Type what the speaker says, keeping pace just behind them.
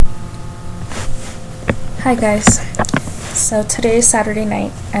Hi guys. So today is Saturday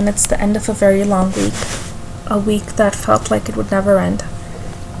night and it's the end of a very long week. A week that felt like it would never end.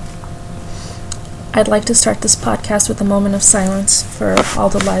 I'd like to start this podcast with a moment of silence for all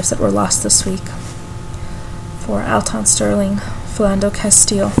the lives that were lost this week. For Alton Sterling, Philando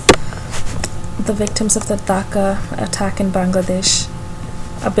Castile, the victims of the Dhaka attack in Bangladesh,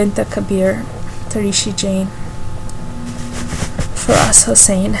 Abinta Kabir, Tarishi Jain, Faraz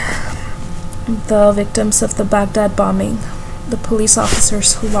Hussain, the victims of the Baghdad bombing, the police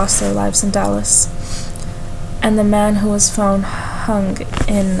officers who lost their lives in Dallas, and the man who was found hung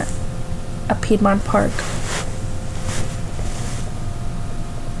in a Piedmont park.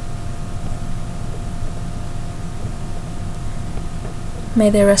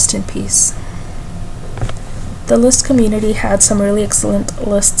 May they rest in peace. The list community had some really excellent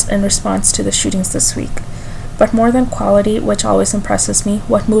lists in response to the shootings this week. But more than quality, which always impresses me,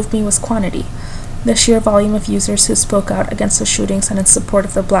 what moved me was quantity. The sheer volume of users who spoke out against the shootings and in support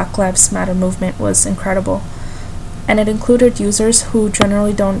of the Black Lives Matter movement was incredible. And it included users who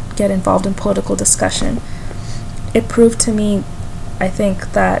generally don't get involved in political discussion. It proved to me, I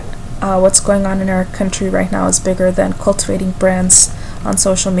think, that what's going on in our country right now is bigger than cultivating brands on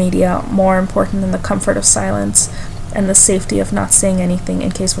social media, more important than the comfort of silence and the safety of not saying anything in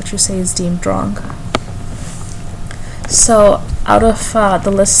case what you say is deemed wrong. So, out of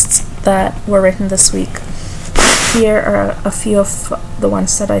the lists that were written this week, here are a few of the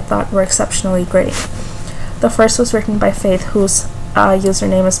ones that I thought were exceptionally great. The first was written by Faith, whose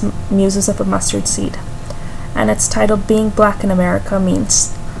username is Muses of a Mustard Seed, and it's titled Being Black in America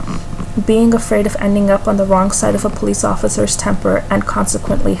Means being afraid of ending up on the wrong side of a police officer's temper and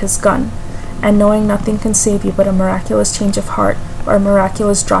consequently his gun, and knowing nothing can save you but a miraculous change of heart or a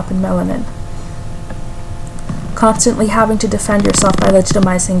miraculous drop in melanin. Constantly having to defend yourself by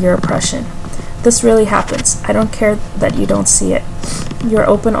legitimizing your oppression. This really happens. I don't care that you don't see it. You're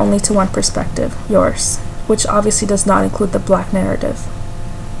open only to one perspective, yours, which obviously does not include the black narrative.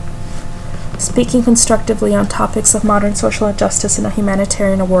 Speaking constructively on topics of modern social injustice in a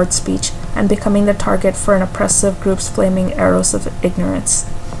humanitarian award speech and becoming the target for an oppressive group's flaming arrows of ignorance,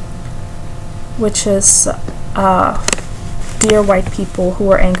 which is dear white people who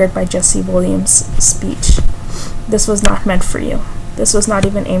were angered by Jesse Williams' speech. This was not meant for you. This was not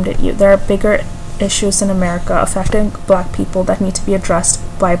even aimed at you. There are bigger issues in America affecting black people that need to be addressed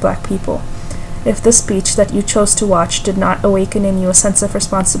by black people. If this speech that you chose to watch did not awaken in you a sense of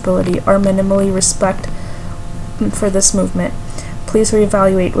responsibility or minimally respect for this movement, please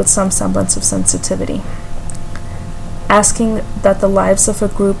reevaluate with some semblance of sensitivity. Asking that the lives of a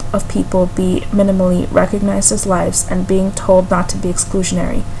group of people be minimally recognized as lives and being told not to be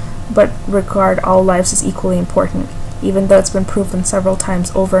exclusionary, but regard all lives as equally important, even though it's been proven several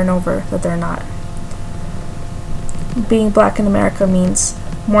times over and over that they're not. Being black in America means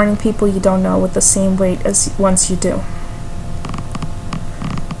mourning people you don't know with the same weight as ones you do.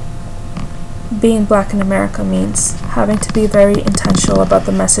 Being black in America means having to be very intentional about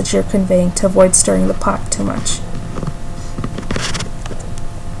the message you're conveying to avoid stirring the pot too much.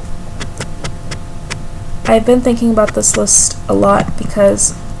 I've been thinking about this list a lot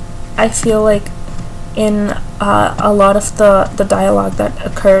because I feel like in a lot of the dialogue that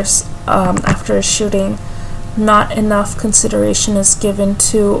occurs after a shooting, not enough consideration is given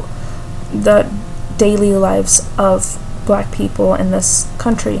to the daily lives of black people in this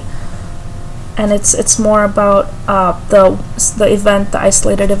country, and it's more about the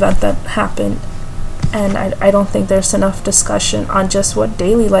isolated event that happened, and I don't think there's enough discussion on just what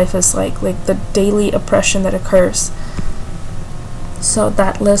daily life is like the daily oppression that occurs. So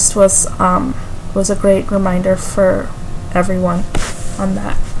that list was a great reminder for everyone on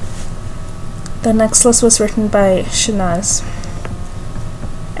that. The next list was written by Shanaz,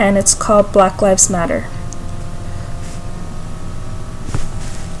 and it's called Black Lives Matter.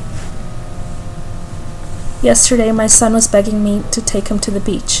 Yesterday, my son was begging me to take him to the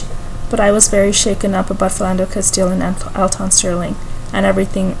beach, but I was very shaken up about Philando Castile and Alton Sterling and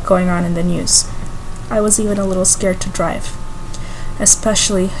everything going on in the news. I was even a little scared to drive,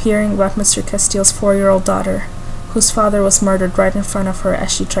 especially hearing about Mr. Castile's 4-year-old daughter, whose father was murdered right in front of her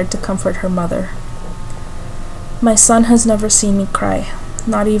as she tried to comfort her mother. My son has never seen me cry,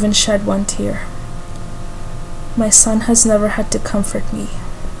 not even shed one tear. My son has never had to comfort me.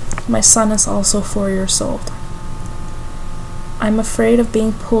 My son is also 4 years old. I'm afraid of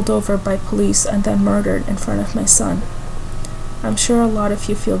being pulled over by police and then murdered in front of my son. I'm sure a lot of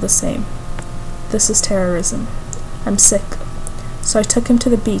you feel the same. This is terrorism. I'm sick. So I took him to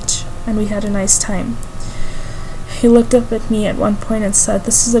the beach, and we had a nice time. He looked up at me at one point and said,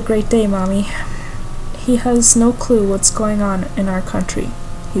 "This is a great day, Mommy." He has no clue what's going on in our country.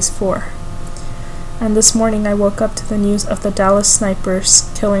 He's 4. And this morning I woke up to the news of the Dallas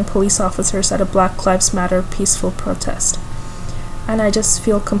snipers killing police officers at a Black Lives Matter peaceful protest. And I just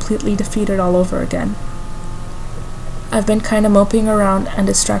feel completely defeated all over again. I've been kind of moping around and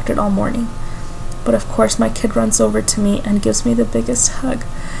distracted all morning. But of course my kid runs over to me and gives me the biggest hug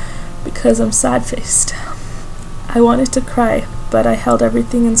because I'm sad-faced. I wanted to cry, but I held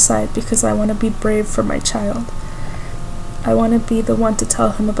everything inside because I want to be brave for my child. I want to be the one to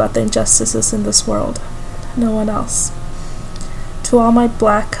tell him about the injustices in this world. No one else. To all my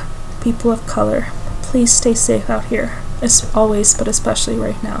Black people of color, please stay safe out here, as always, but especially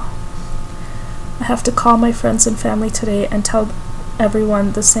right now. I have to call my friends and family today and tell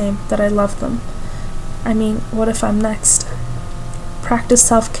everyone the same, that I love them. I mean, what if I'm next? Practice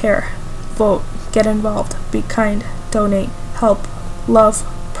self-care. Vote. Get involved. Be kind. Donate. Help. Love.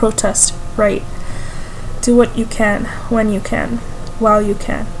 Protest. Write. Do what you can, when you can, while you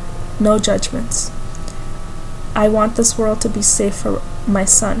can. No judgments. I want this world to be safe for my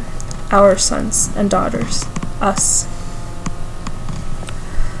son, our sons and daughters, us.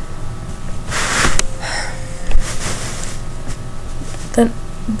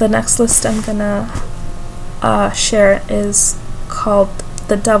 The next list I'm gonna share is called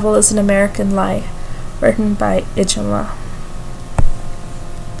 "The Devil is an American Lie," written by Ijoma.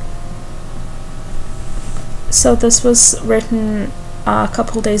 So this was written a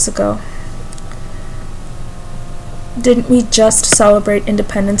couple days ago. Didn't we just celebrate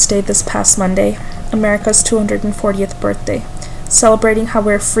Independence Day this past Monday, America's 240th birthday, celebrating how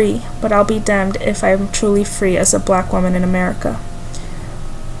we're free, but I'll be damned if I'm truly free as a Black woman in America.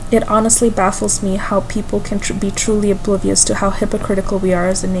 It honestly baffles me how people can be truly oblivious to how hypocritical we are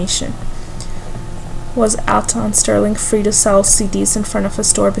as a nation. Was Alton Sterling free to sell CDs in front of a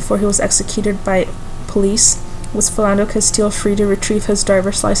store before he was executed by police? Was Philando Castile free to retrieve his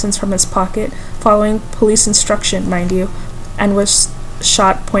driver's license from his pocket, following police instruction, mind you, and was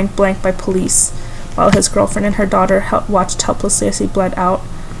shot point blank by police, while his girlfriend and her daughter watched helplessly as he bled out?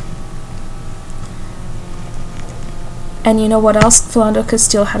 And you know what else? Philando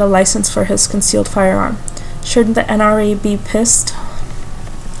Castile had a license for his concealed firearm. Shouldn't the NRA be pissed?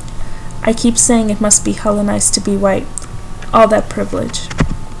 I keep saying it must be hella nice to be white. All that privilege.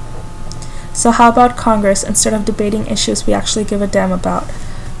 So how about Congress, instead of debating issues we actually give a damn about?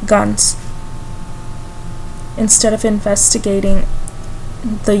 Guns. Instead of investigating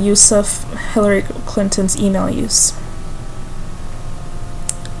the use of Hillary Clinton's email use.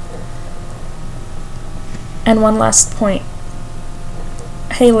 And one last point.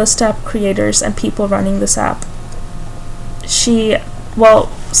 Hey, List app creators and people running this app.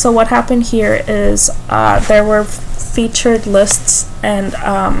 So what happened here is there were featured lists and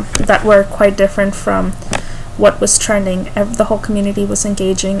that were quite different from what was trending. The whole community was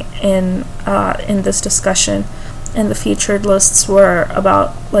engaging in this discussion, and the featured lists were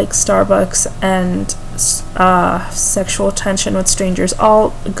about like Starbucks and sexual tension with strangers.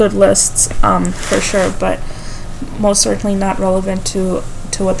 All good lists for sure, but most certainly not relevant to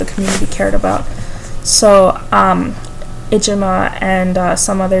what the community cared about. So Ijoma and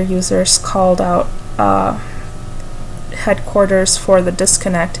some other users called out headquarters for the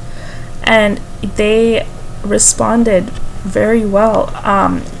disconnect, and they responded very well.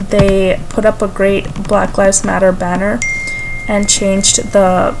 They put up a great Black Lives Matter banner and changed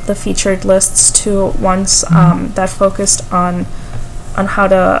the featured lists to ones that focused on how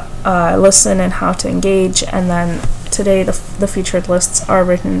to listen and how to engage. And then today the featured lists are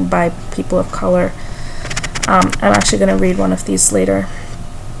written by people of color. I'm actually going to read one of these later.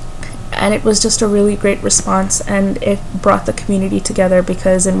 And it was just a really great response, and it brought the community together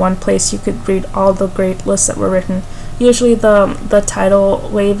because in one place you could read all the great lists that were written. Usually the tidal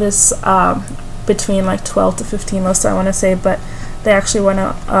wave is between like 12 to 15 lists, I want to say, but they actually went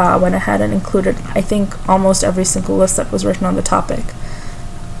ahead and included, I think, almost every single list that was written on the topic.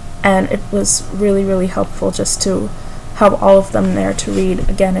 And it was really, really helpful just to have all of them there to read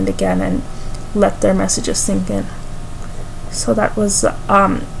again and again and let their messages sink in. So that was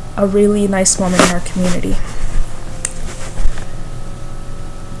a really nice moment in our community.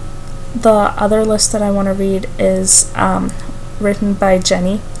 The other list that I want to read is written by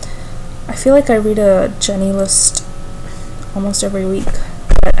Jenny. I feel like I read a Jenny list almost every week,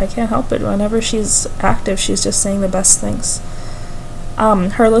 but I can't help it. Whenever she's active, she's just saying the best things.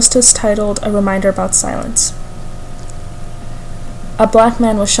 Her list is titled "A Reminder About Silence." A black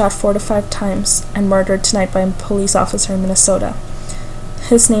man was shot 4 to 5 times and murdered tonight by a police officer in Minnesota.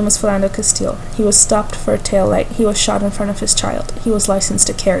 His name is Philando Castile. He was stopped for a taillight. He was shot in front of his child. He was licensed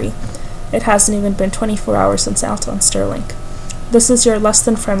to carry. It hasn't even been 24 hours since Alton Sterling. This is your less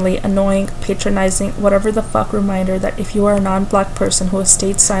than friendly, annoying, patronizing, whatever the fuck reminder that if you are a non-black person who has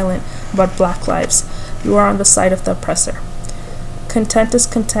stayed silent about black lives, you are on the side of the oppressor. Content is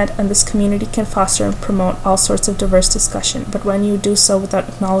content, and this community can foster and promote all sorts of diverse discussion, but when you do so without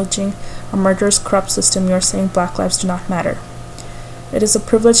acknowledging a murderous, corrupt system, you are saying black lives do not matter. It is a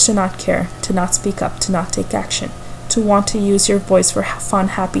privilege to not care, to not speak up, to not take action, to want to use your voice for fun,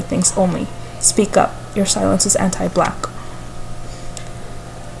 happy things only. Speak up. Your silence is anti-black.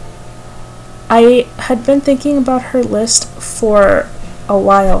 I had been thinking about her list for a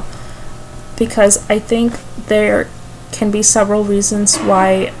while because I think there can be several reasons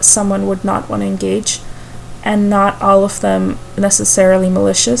why someone would not want to engage, and not all of them necessarily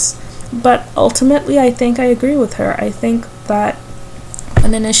malicious. But ultimately, I think I agree with her. I think that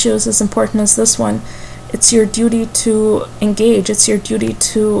when an issue is as important as this one, it's your duty to engage. It's your duty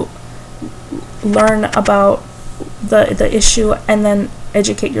to learn about the issue and then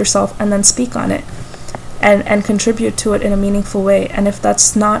educate yourself and then speak on it and contribute to it in a meaningful way. And if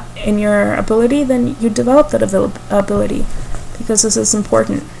that's not in your ability, then you develop that ability, because this is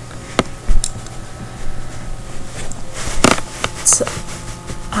important. So,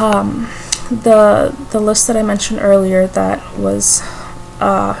 the list that I mentioned earlier that was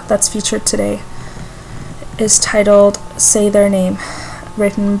that's featured today is titled Say Their Name,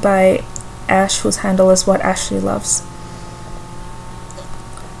 written by Ash, whose handle is What Ashley Loves.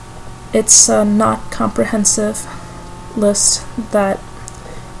 It's a not comprehensive list that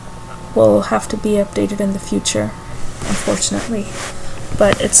will have to be updated in the future, unfortunately.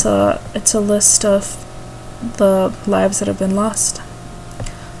 But it's a list of the lives that have been lost.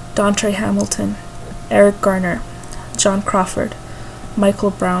 Dontre Hamilton, Eric Garner, John Crawford,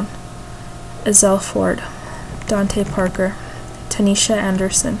 Michael Brown, Ezell Ford, Dante Parker, Tanisha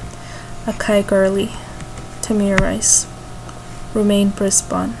Anderson, Akai Gurley, Tamir Rice, Romaine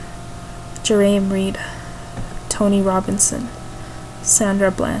Brisbane, Jerame Reed, Tony Robinson,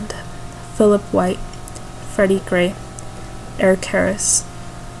 Sandra Bland, Philip White, Freddie Gray, Eric Harris,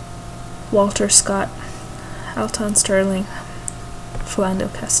 Walter Scott, Alton Sterling,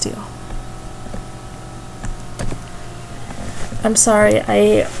 Philando Castile. I'm sorry,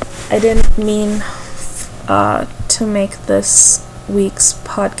 I didn't mean to make this week's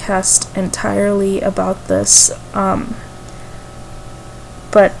podcast entirely about this,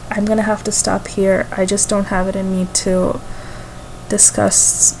 but I'm gonna have to stop here. I just don't have it in me to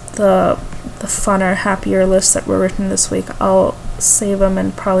discuss the funner, happier lists that were written this week. I'll save them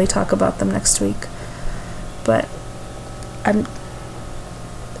and probably talk about them next week. But I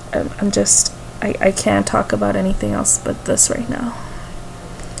can't talk about anything else but this right now.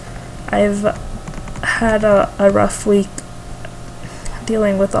 I've had a rough week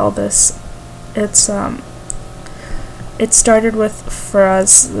dealing with all this. It started with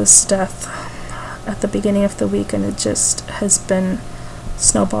Faraz, this death, at the beginning of the week, and it just has been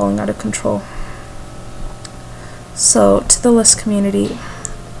snowballing out of control. So, to the list community,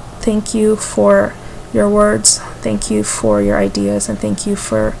 thank you for your words, thank you for your ideas, and thank you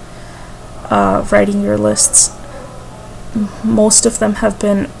for writing your lists. Most of them have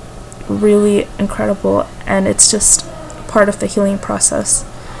been really incredible, and it's just part of the healing process.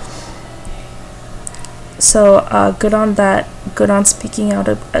 So good on that, good on speaking out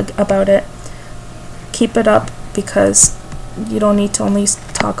about it. Keep it up, because you don't need to only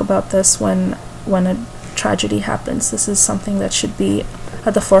talk about this when a tragedy happens. This is something that should be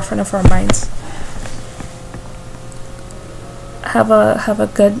at the forefront of our minds. Have a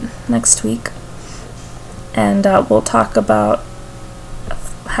good next week, and we'll talk about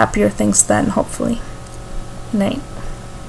happier things then, hopefully. Good night.